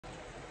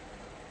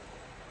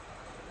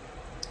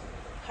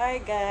Hi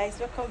guys,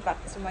 welcome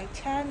back to my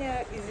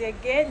channel. Is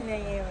again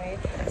Neyere.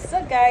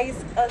 So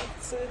guys,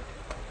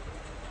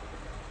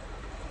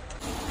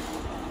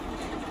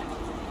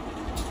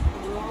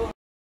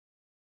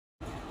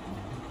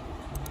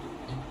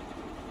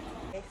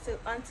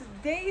 on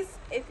today's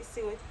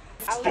episode,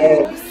 I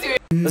will show you.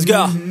 Let's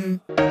go.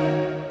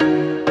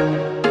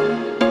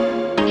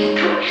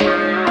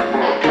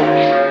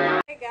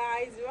 Hi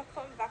guys,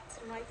 welcome back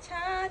to my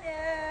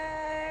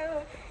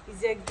channel.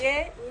 Is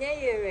again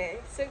Neyere.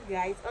 So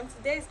guys, on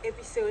today's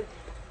episode,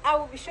 I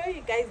will be showing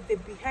you guys the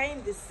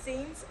behind the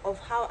scenes of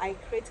how I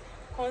create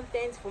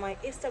content for my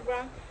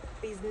Instagram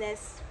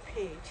business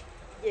page.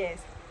 Yes,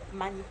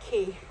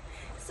 Manike.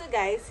 So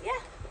guys,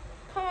 yeah,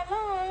 come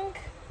along.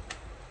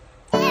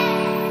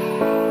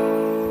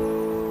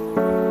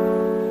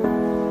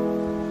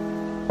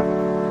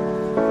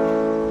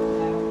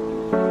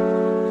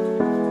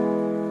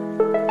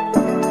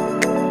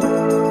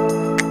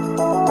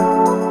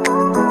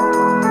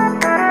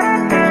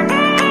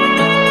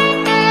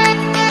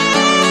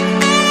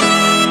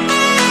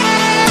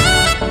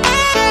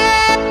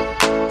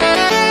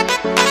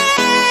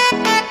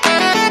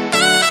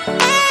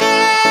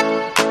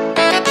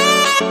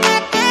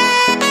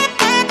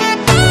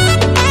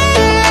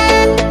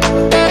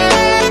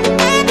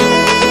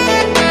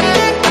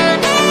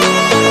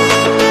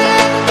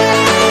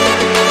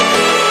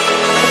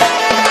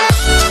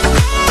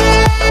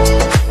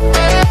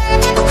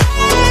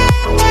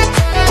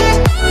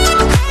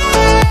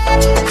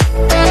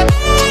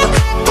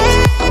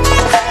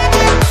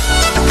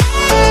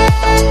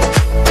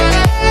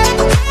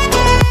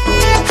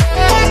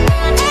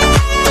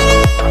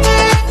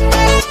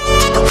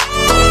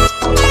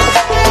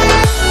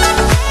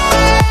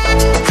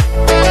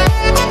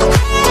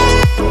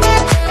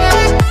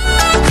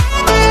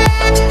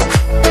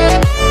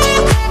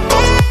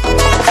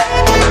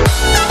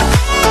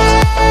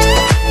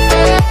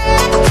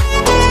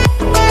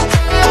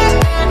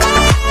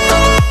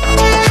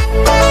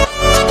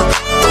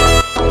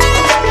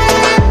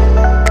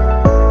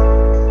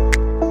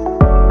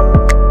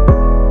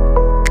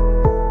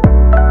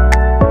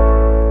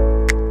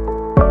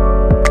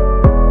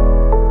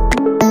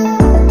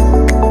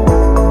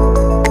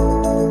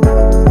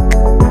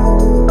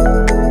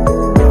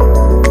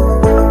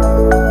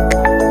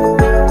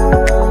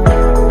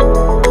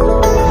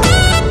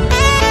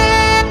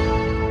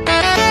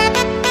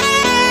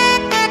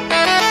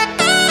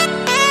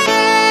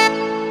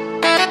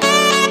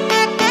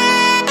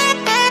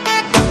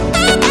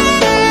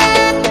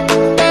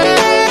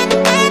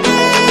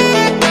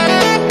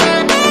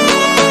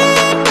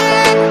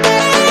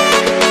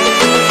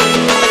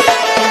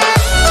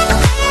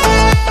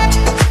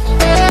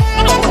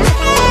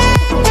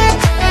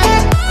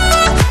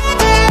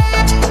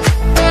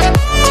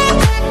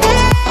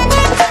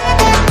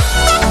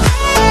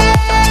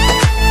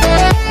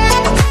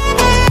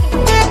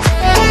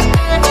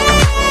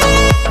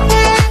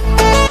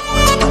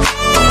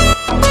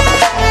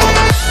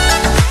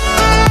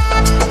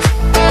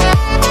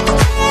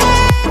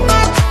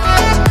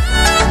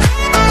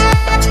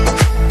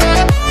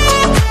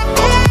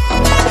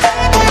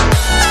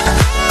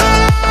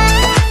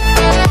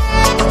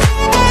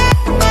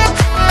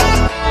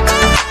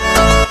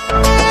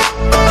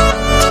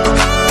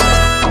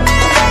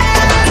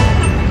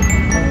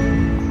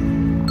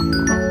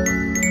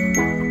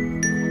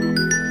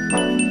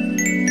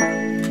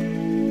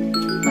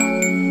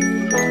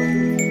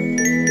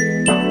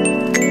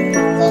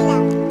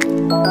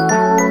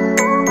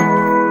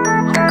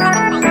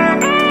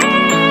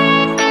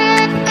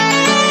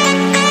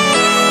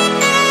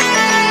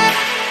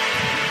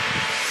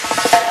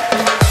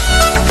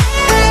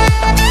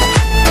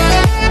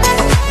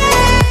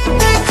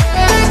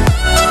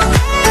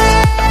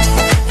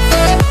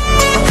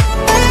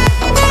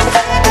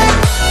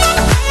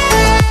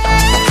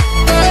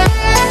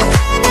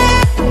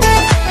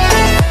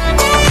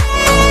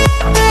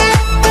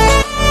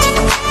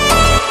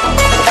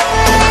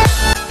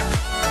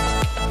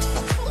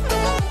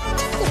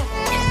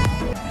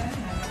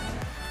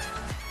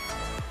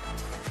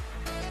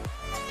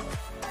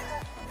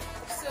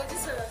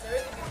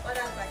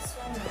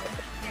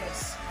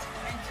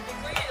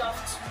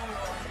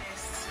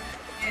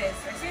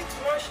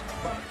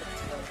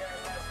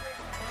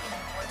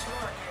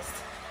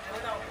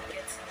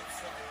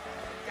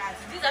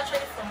 This is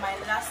actually from my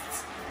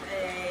last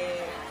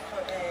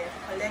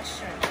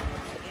collection.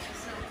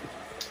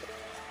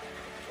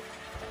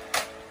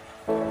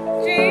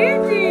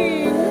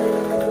 Gigi!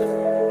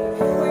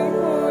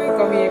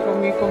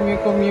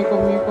 Come here.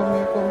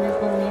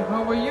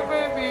 How are you,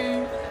 baby?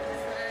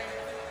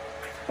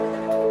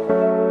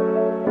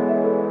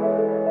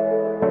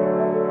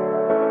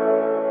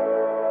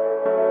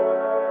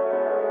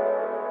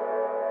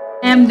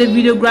 I am the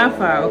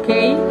videographer,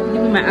 okay?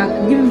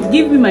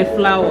 Give me my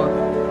flower.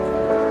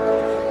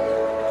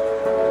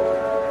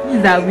 This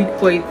is our weak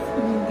point.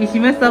 She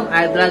messed up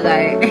our black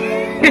eye.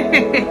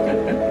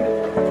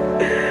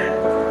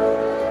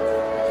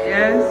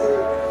 Yes.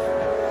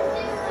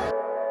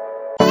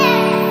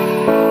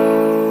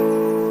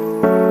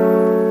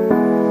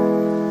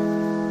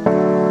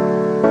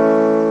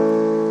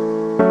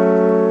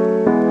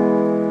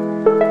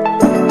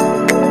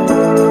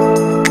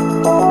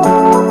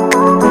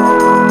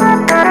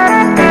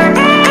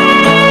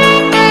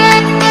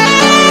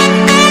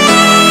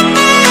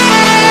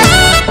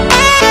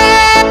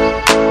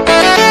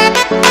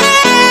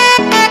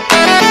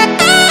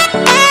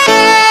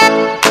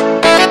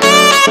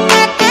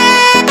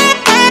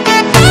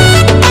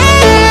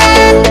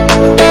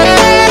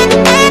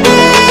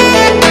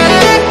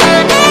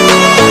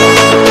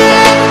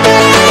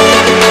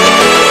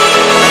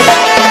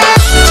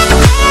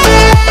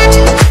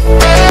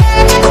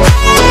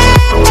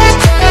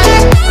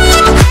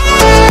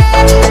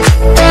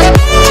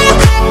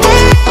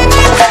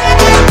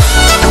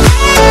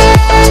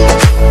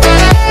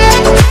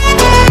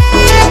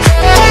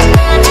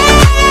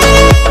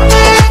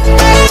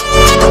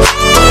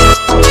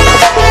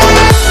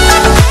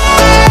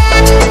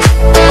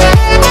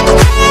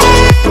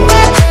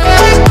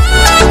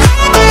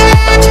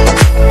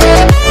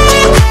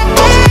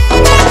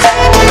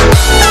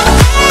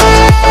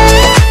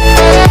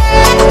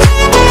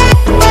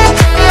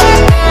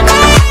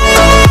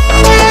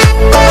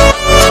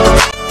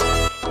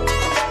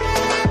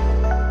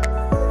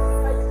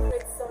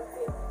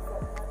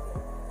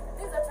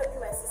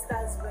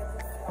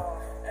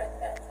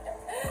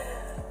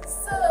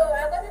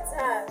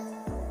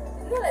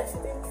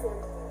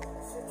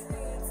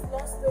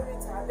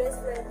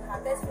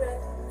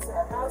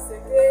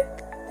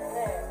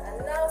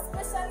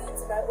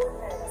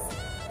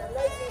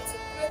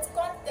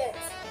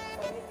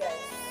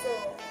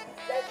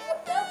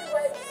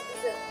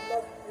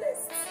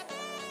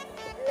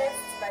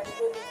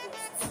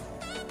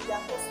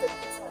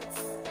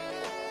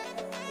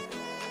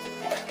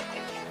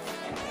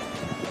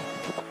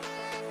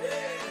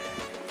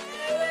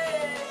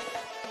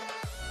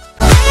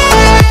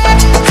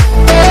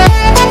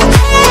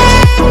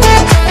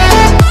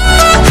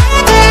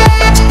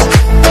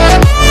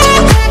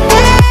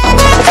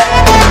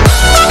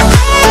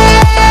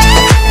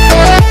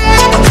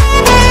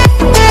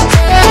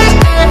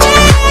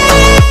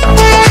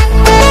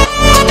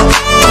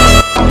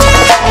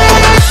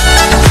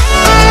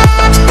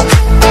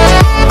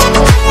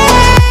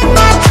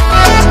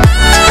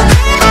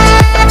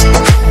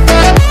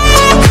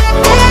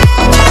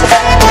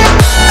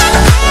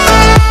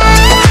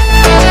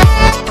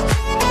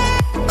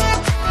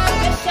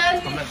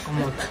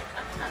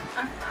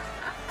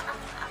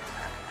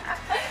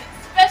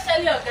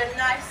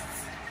 organized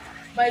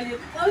by the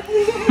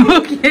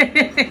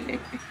Okay.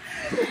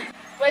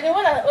 by the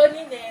one and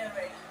only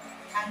Neyere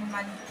and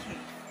Manike.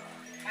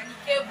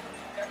 Manike,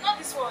 not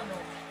this one, no.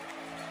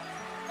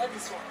 Not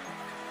this one.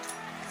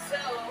 So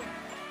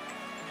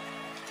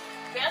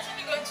we're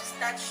actually going to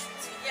start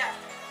shooting. Yeah,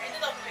 I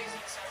ended up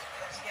placing this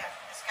because yeah,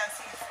 as you can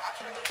see, it's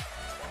actually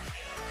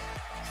okay.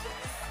 So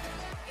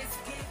it's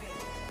giving.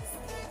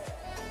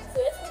 So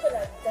let's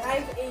gonna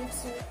dive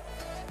into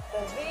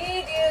the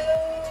video.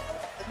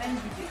 The main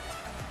video.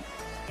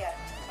 Yeah,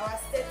 our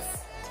steps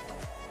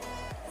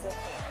is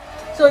okay.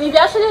 So if you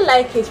actually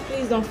like it,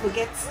 please don't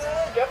forget to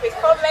drop a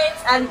comment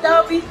and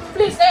tell me.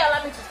 Please don't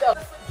allow me to talk.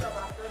 Good job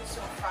I've done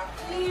so far.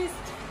 Please,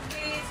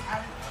 please,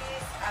 and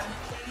please, and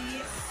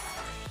please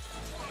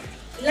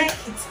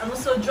like it and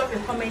also drop a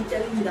comment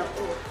telling me that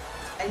oh,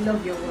 I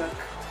love your work.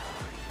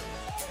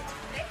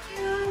 Thank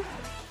you.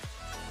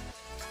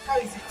 How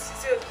is it?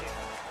 Is it okay?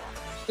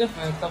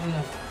 Definitely coming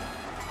up.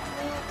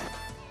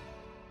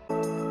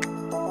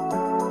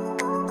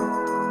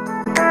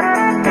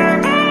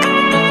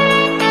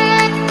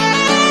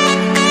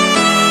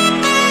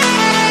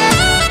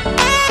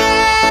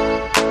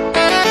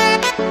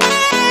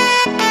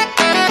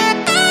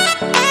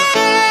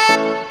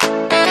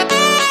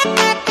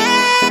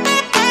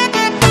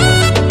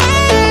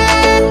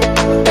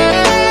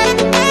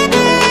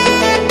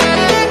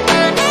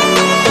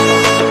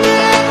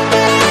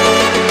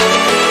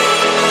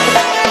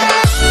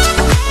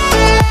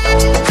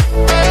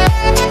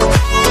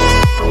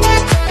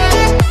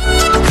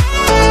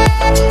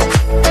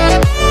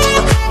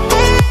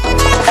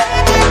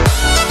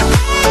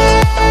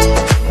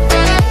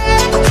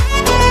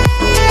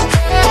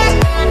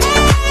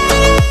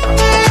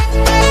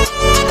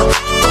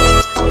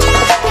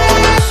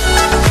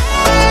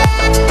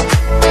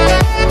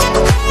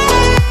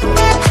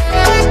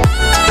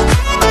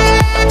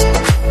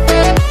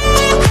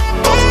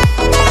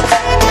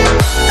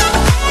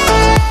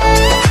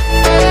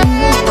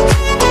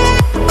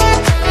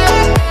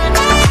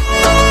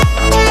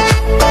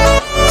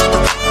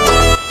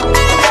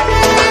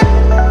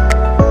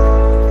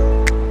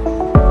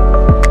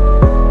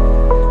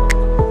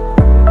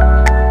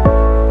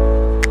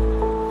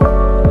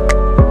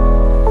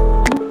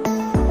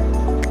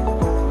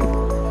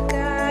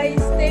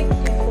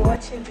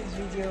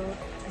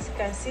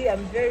 See,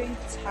 I'm very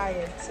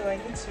tired, so I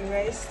need to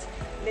rest.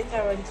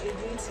 Later on to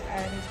edit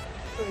and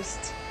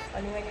post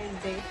on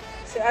Wednesday.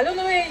 So I don't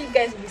know where you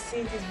guys will be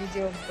seeing this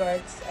video, but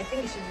I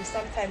think it should be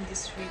sometime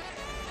this week.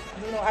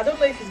 I don't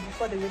know if it's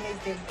before the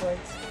Wednesday, but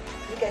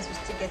you guys will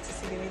still get to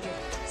see the video.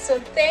 So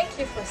thank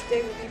you for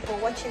staying with me, for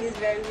watching this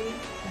very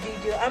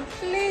video, and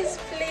please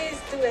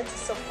do it to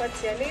support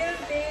your little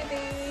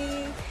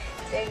baby.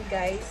 Thank you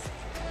guys.